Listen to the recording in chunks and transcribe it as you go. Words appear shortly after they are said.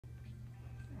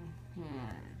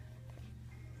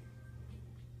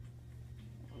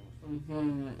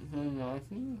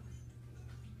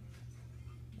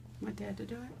Want Dad to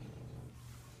do it?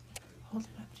 Hold it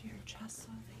up to your chest so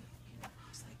that it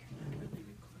looks like you're not really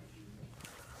recording.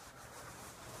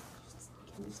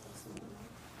 Can you still see me?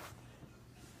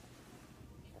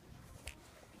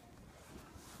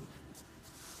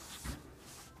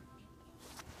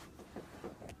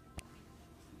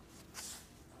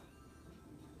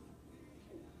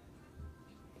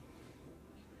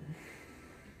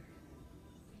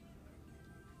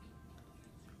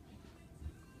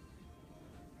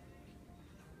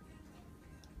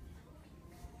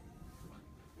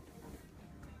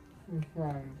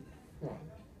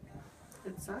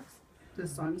 It sucks?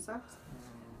 This song sucks?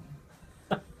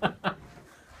 Come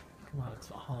on, it's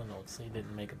Hall & Oates. They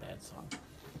didn't make a bad song.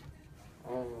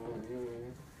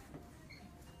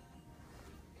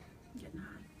 Getting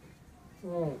hot.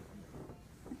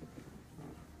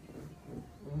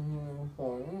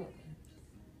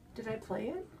 Did I play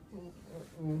it?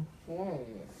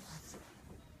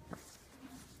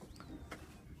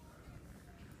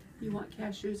 You want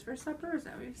cashews for supper? Is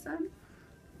that what you said?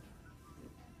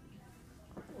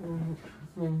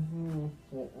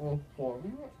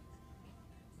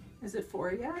 Is it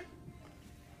 4 yet?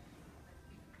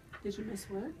 Did you miss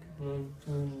work?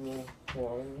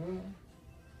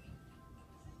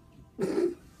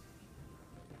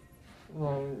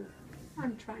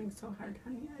 I'm trying so hard,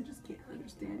 honey. I just can't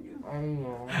understand you. I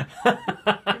know.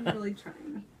 I'm really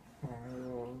trying.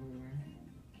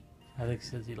 I think he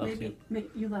says he loves you.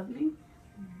 You love me?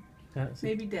 That's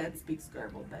Maybe Dad speaks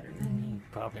garbled better than me.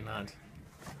 Probably not.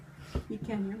 He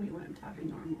can hear me when I'm talking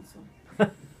normal, so.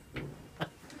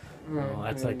 Well,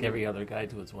 that's like every other guy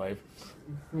to his wife.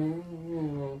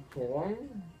 You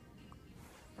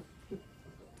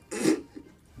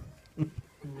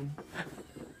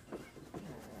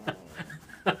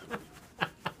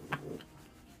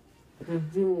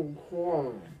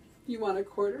want a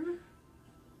quarter?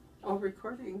 Oh,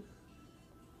 recording.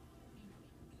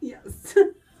 Yes.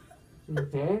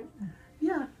 Okay.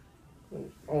 Yeah.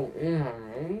 Oh, yeah,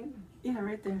 right? Yeah,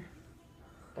 right there.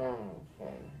 Oh,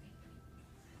 okay.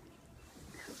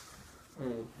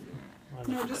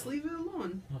 No, just leave it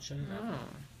alone. I'll shut it down.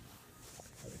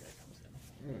 Other guy comes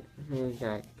in. Is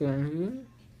that good?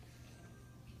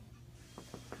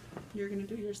 You're gonna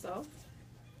do yourself?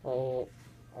 Oh.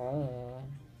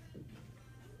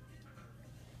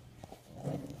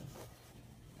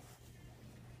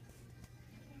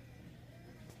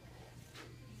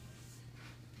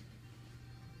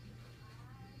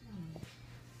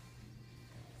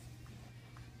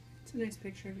 It's a nice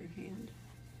picture of your hand.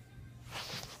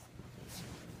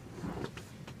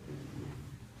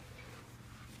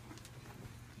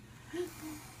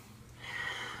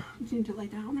 You need to lay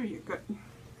down or you're good?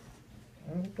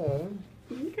 Okay.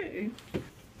 Okay.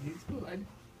 He's good.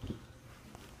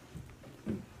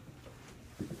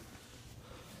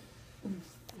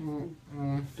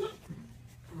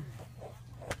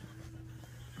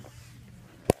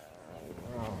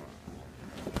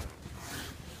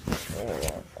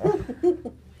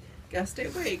 Gotta stay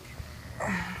awake.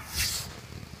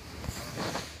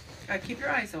 Gotta keep your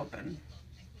eyes open.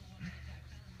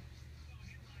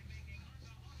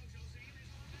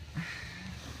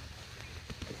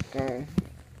 Okay.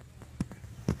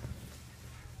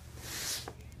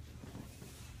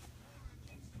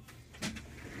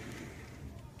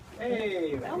 Hey,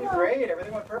 everything went Hello. great.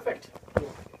 Everything went perfect.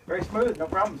 Very smooth, no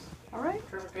problems. All right.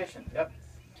 Perfect patient. Yep.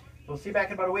 We'll see you back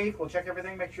in about a week. We'll check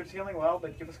everything, make sure it's healing well,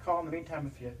 but give us a call in the meantime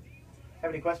if you have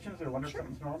any questions or wonder if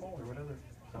something's normal or whatever.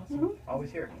 So,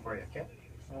 always here for you, okay?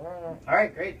 All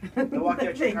right, great. We'll walk you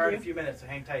out your Thank car in you. a few minutes, so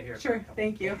hang tight here. Sure.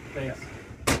 Thank you. Thanks.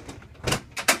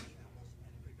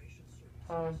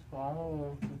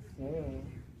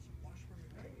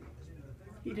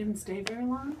 You didn't stay very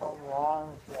long?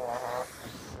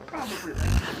 Probably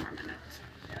like 10 more minutes.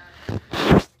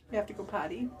 You have to go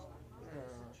potty?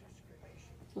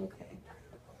 Okay.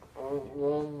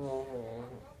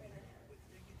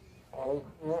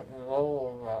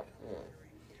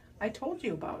 I told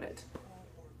you about it.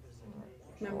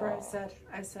 Remember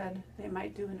I said they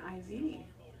might do an IV. Do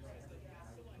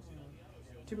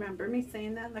you remember me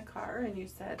saying that in the car and you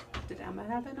said, did Emma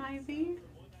have an IV?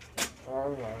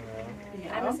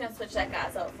 Yeah. I'm just gonna switch that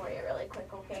gas out for you really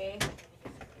quick, okay?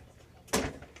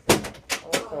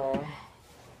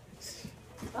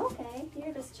 Okay,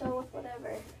 you're just chill with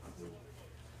whatever.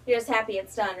 You're just happy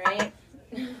it's done, right?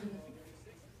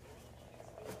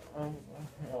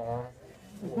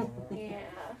 Yeah.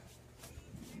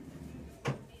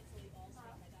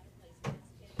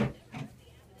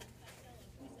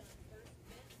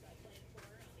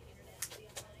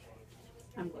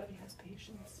 I'm glad he has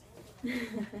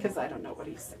translations. Because I don't know what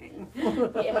he's saying.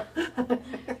 Yeah.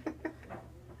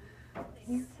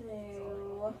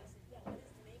 So,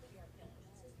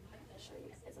 I'll show you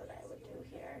guys what I would do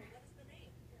here.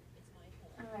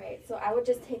 Alright, so I would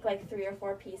just take like 3 or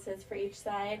 4 pieces for each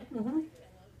side, Mm-hmm.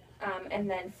 and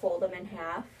then fold them in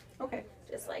half, Okay.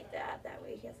 just like that. That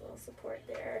way he has a little support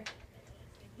there.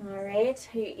 Alright,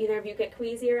 either of you get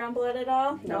queasy around blood at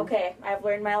all? No. Okay, I've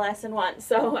learned my lesson once,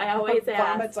 so I always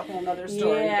ask. Vomit's a whole nother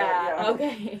story. Yeah, but yeah.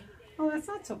 okay. Oh, that's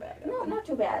not so bad. No, not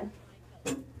too bad.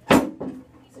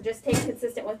 So just stay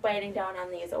consistent with biting down on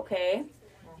these, okay?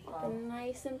 Open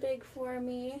nice and big for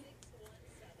me.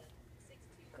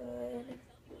 Good.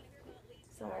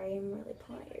 Sorry, I'm really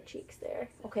pulling at your cheeks there.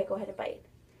 Okay, go ahead and bite.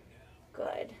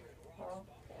 Good.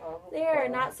 There,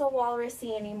 not so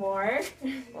walrusy anymore.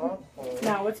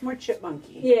 Now it's more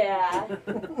chipmunky. Yeah.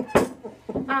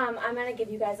 I'm gonna give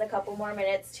you guys a couple more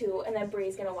minutes too, and then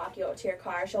Bree's gonna walk you out to your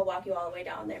car. She'll walk you all the way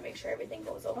down there, make sure everything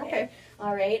goes okay. Okay.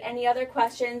 All right. Any other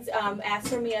questions? Ask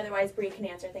for me. Otherwise, Bree can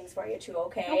answer things for you too.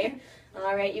 Okay. Okay.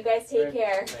 All right. You guys take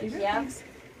care. Thanks. Yeah. Thanks.